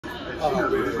Oh,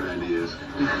 man. He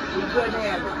couldn't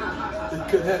handle it.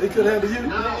 He couldn't handle you?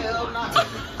 Hell no.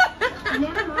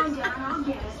 Never mind, John, I'll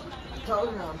get it. I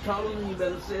told him you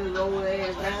better sit his old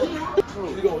ass down.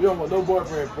 You don't want no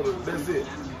boyfriend for it. That's it.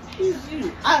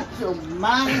 I feel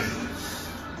mine.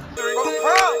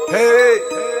 Hey,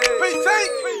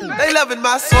 they loving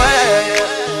my swag.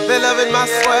 They loving my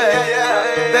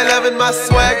swag. They loving my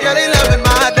swag. Yeah, they loving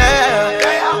my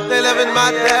dab. They loving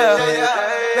my dab.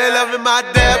 They loving my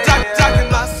dab.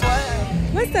 Talking my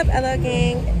swag. What's up, LO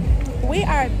gang? We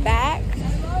are back.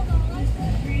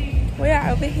 We are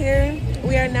over here.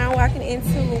 We are now walking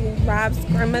into Rob's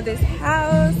grandmother's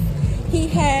house. He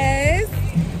has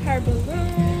her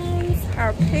balloons,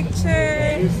 her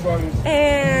picture,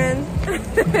 and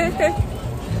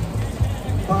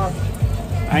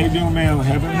How you doing, man?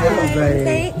 Happy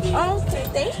birthday.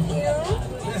 thank you.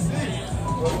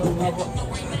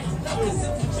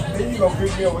 Hey, you gonna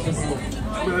pick me up with the balloon.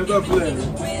 Man, stop playing.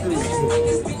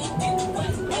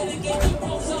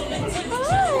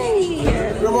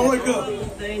 Hi. Grandma, wake up.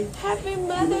 Happy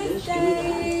Mother's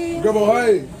Day. Grandma,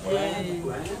 hey.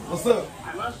 What's up?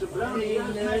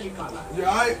 You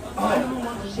alright?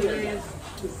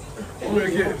 Who are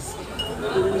guests?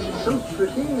 So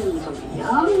pretty and so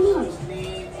young.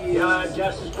 You're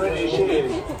just as pretty as she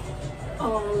is.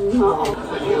 Oh, no.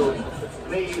 Will you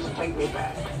please take me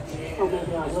back? Oh,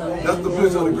 maybe I will. That's the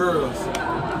picture of the girls.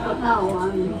 But now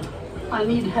I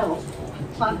need help.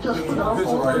 I've just put out Picture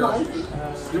all the right lights, here.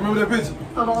 You remember that picture?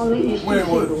 but on the eastern When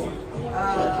was it? seaboard. I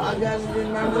just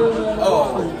remember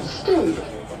Oh. Stay.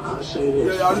 I'll say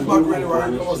this. Yeah, I just my granny right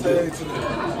here. Come on, say hey to me.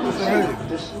 Say hey.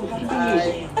 This will be easy.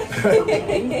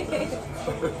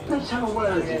 Let's have a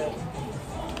word.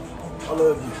 I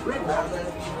love you.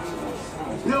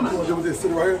 You want to do with this?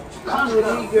 Sit right here.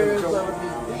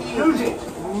 Susie,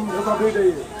 That's how big they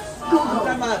is.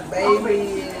 talking about baby.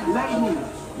 lady,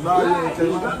 Nah, you ain't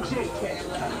telling me.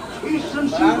 eastern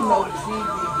But I know seaboard.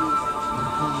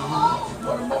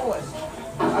 what the boys.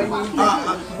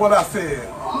 What I said.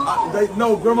 They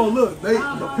no, Grandma. Look, the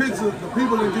pictures. The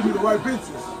people didn't give me the right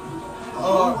pictures.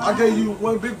 I gave you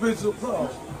one big picture. No,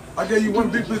 I gave you one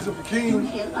big picture for King,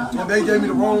 and they gave me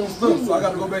the wrong stuff. So I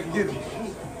got to go back and get it.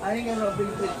 I ain't got no big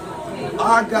picture.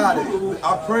 I got it.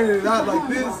 I printed it out like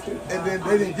this, and then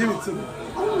they didn't give it to me.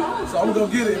 So I'm gonna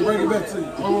get it and bring it back to you.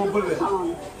 I'm gonna put it at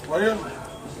right here.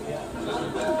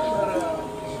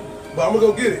 But I'm gonna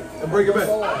go get it and bring it back.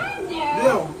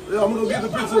 Yeah, I'm gonna go get the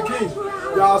picture of King.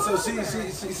 Y'all, so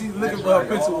she's looking for her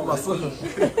picture with my son. So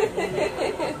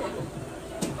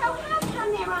how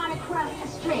come they're on across the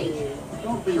street?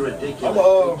 Don't be ridiculous.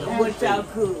 What y'all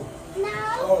cool?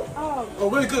 No. Oh,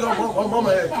 really good. My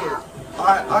mama had cooked.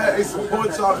 I ate some pork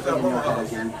chops at mama's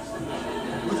house.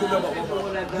 What you know about my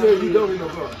mama? Yeah, you don't eat no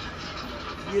pork.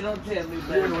 You don't tell me, You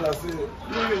baby. hear what I said? Look at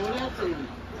what I tell you.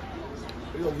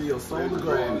 They gonna give your soul to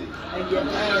God. And your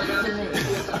ass to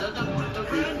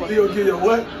me. They gonna give your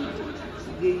what?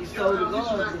 Give you soul to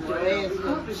God with your ass to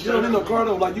me. You don't need no car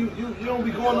though. Like you don't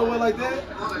be going nowhere like that.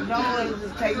 No, it's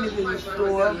just take me to the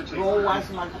store, go watch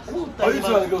my food. Oh, you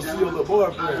trying to go see your little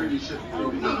boyfriend? I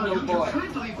don't need no boy.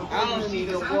 I don't need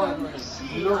no boyfriend.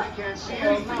 You know? What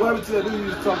happened to that dude you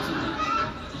used to talk to?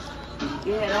 He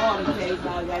had a heart attack, so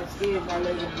I got scared and I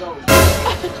let him go.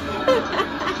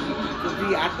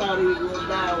 I thought he was going to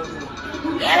die with me.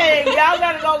 Hey, y'all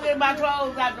gotta go get my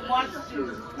clothes out the washer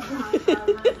shoe.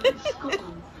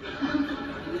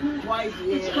 Twice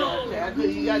he had a heart attack. I said,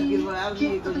 you gotta get him out of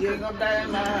here because you ain't gonna die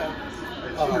in my house.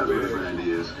 Oh, man. He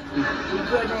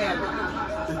couldn't handle it.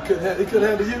 He couldn't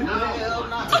handle you? Hell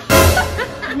no.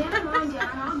 Never mind, John,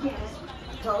 I'll get it.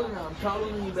 Told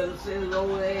him you better sit his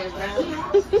old ass down.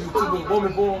 You too much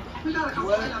woman born? What? You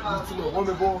too much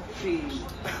woman born? He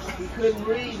couldn't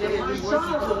read that. He worked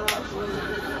to the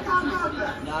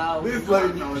No. This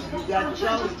lady. You got the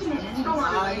show. I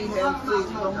ain't have sex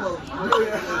no more.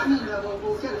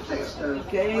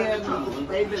 Can't have me.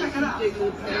 They better keep taking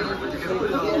the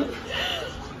pain.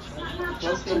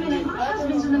 Just too many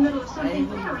husbands in the middle of something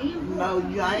very important. No,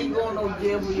 I ain't going no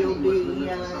jail for your dick. You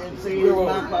say it's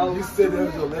my fault. You said that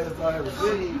was your last time ever seen.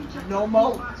 Really, no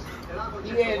more. He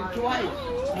had it twice.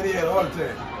 And he had a heart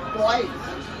attack. Twice.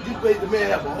 You made the man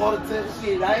have a heart attack?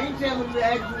 Shit, I ain't telling you to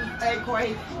act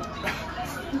crazy.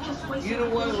 You the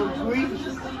one who was greedy.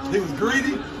 He was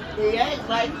greedy? He act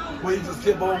like But he just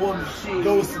kept on wanting to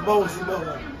go some more.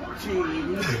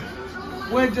 shit.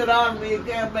 Went to the army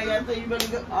again, man. I said, you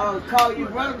better call your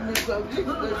brother because you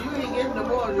ain't getting no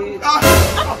more of this. I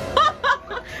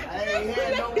ain't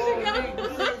had no more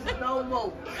niggas no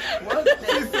more. What's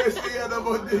She that? said she had no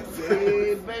more dick.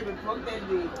 Hey, baby, fuck that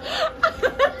dick.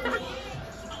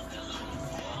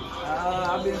 I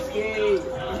I've been scared.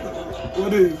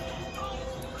 What is?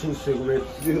 2 cigarettes.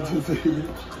 Yeah, 2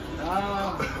 cigarettes.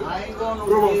 I ain't going to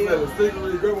Grandma jail. said a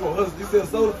cigarette. Grandma hustle. You said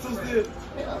soda too still?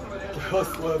 Yeah.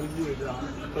 Hustle of the year, y'all.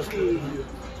 Hustle of the year.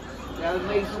 Gotta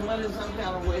make some money some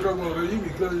kind of way. Grandma, you be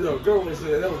cutting up. Grandma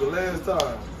said that was the last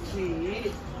time.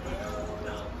 Shit.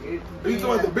 You talking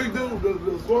about the big dude,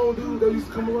 the small dude that used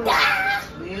to come around?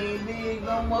 They ain't big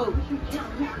no more.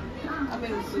 How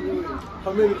many cigarettes?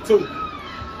 How many? 2.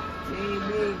 They ain't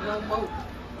big no more.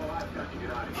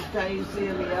 Can you see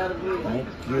me out of bed? Thank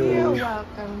You're you.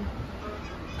 welcome.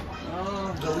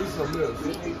 No, we something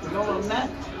else. No, I'm not.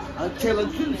 I'll tell the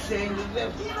truth, saying the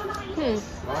devil.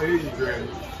 I hear you, Granny.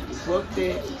 Fuck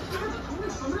that.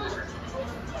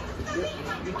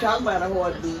 You talk about a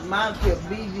horse dude. Mine kept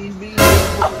BGB.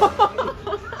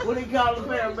 What do you call the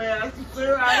parabear? I said,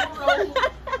 sir, I don't know.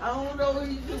 I don't know.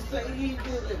 He just say he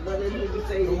did it, but that nigga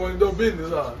say You want no business,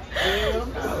 huh? hell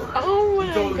no. Oh my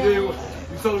You told him God.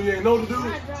 you told him you ain't know the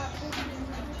dude?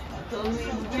 I told him he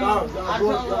was being, Nah,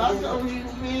 I told him he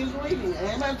was being greedy.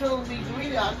 And I told him he was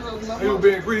greedy. I told him no He was more.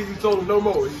 being greedy, you told him no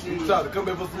more. He tried to come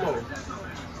back for some more.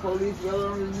 Police fell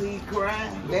on his knee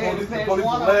crying. The They had police, to the pay police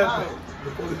was $1 laughing. The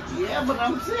police. Yeah, but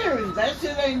I'm serious. That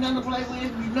shit ain't nothing to play with.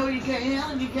 If you know you can't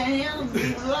handle it, you can't handle it.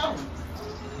 Leave it alone.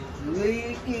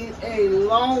 Leave it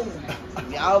alone.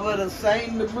 Y'all better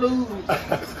sing the blues.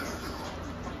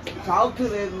 Talk to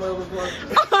that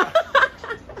motherfucker.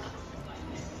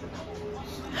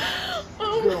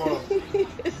 Girl,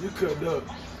 you cut up.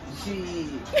 Shit.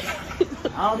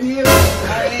 I'm here.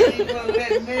 I ain't even gonna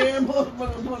let man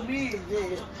motherfucker put me in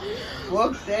jail.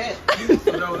 Fuck that.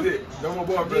 So that was it. No more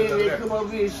boyfriend Then after they that. come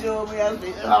up here and show me. I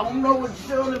say, I don't know what you're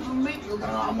showing for me.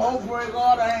 I'm over it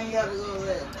all. I ain't gotta go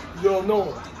there. You don't know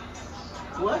him.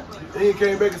 What? He ain't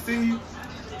came back and see you?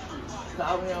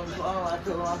 Called me on the phone. I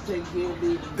told him I'm taking care of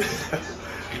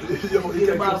business. Yo, he Get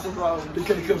can't about the come, problem. he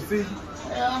can't come see you?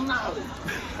 Hell no.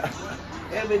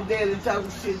 Every day they talking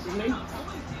shit to me.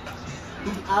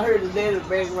 I heard the daddy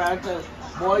background tell,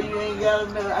 boy, you ain't got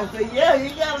another. I said, yeah,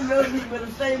 you got another me, but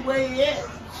the same way he at.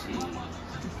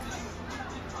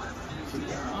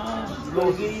 You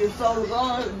gonna get your soul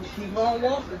going and keep on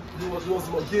walking. You want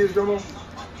some more kids, Grandma?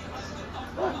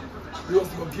 What? You want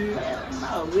some more kids?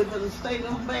 Hell no, we better stay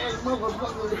them bad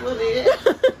motherfuckers where they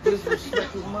at.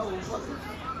 Disrespectful motherfuckers.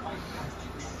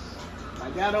 I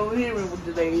got on hearing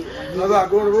today. No, no,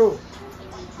 go in the room.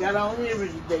 Got on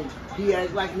hearing today. He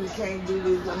acts like he can't do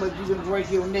this. How much you gonna break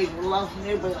your neck and lost in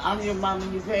there, but I'm your mama,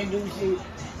 you can't do shit.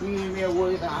 You ain't there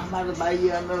working. I'm about to buy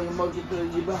you another motor to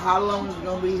you, but how long is it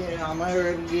gonna be here? I'm gonna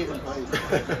hurry to get it for you.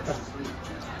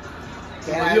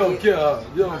 You don't care, huh?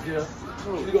 You don't care.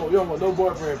 You don't want no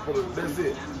boyfriend for it. That's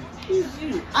it.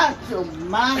 You out your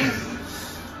mind.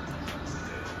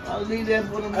 I'll leave that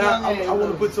for the young I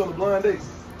want to put you on the blind date.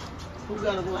 Who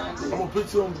got a blind date? I'm going to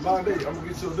put you on the blind date. I'm going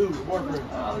to get you a dude, a boyfriend.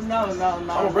 Oh, no. I'm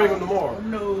going to bring him tomorrow.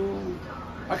 No.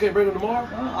 I can't bring him tomorrow?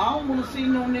 I don't want to see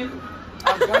no nigga.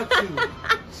 I got you.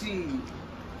 See.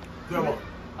 Come on.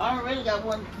 I already got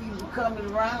one people coming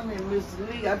around and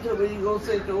Mr. Lee. I told him you go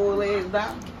set your old ass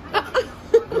down.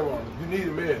 Come on. You need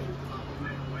a man.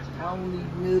 I don't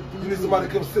need nothing. You need somebody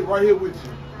to come sit right here with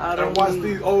you I don't and watch need-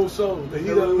 these old shows, the heat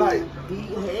of the night. He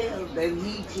hell, that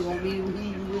heat gonna be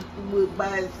heating with the wood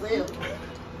by itself.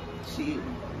 Shit.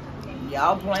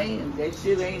 Y'all playing. That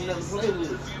shit ain't nothing to play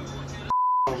with.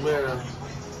 Oh, man.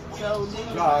 So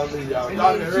then, Golly, y'all. And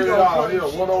Y'all then can she heard it gonna all punch here,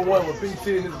 you. one-on-one with PT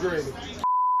and his granny.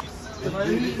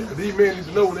 These men need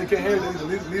to know when they can't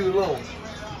handle it, leave it alone.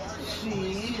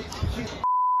 shit.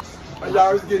 And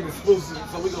y'all is getting exclusive,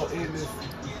 so we gonna end this.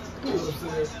 You know what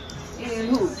I'm saying?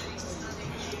 In who?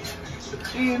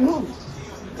 In who?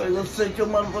 So you gonna set your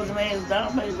motherfucking ass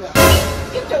down, baby.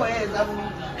 Get your ass down.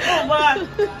 Come on.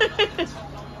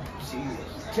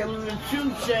 Shit. Telling the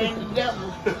truth, shame the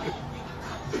devil.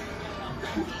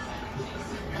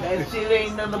 That shit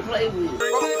ain't nothing to play with.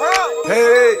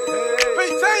 Hey,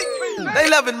 PT, they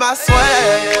loving my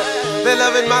swag. They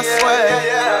loving my swag.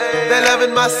 They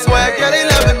loving my swag. Yeah, they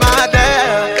loving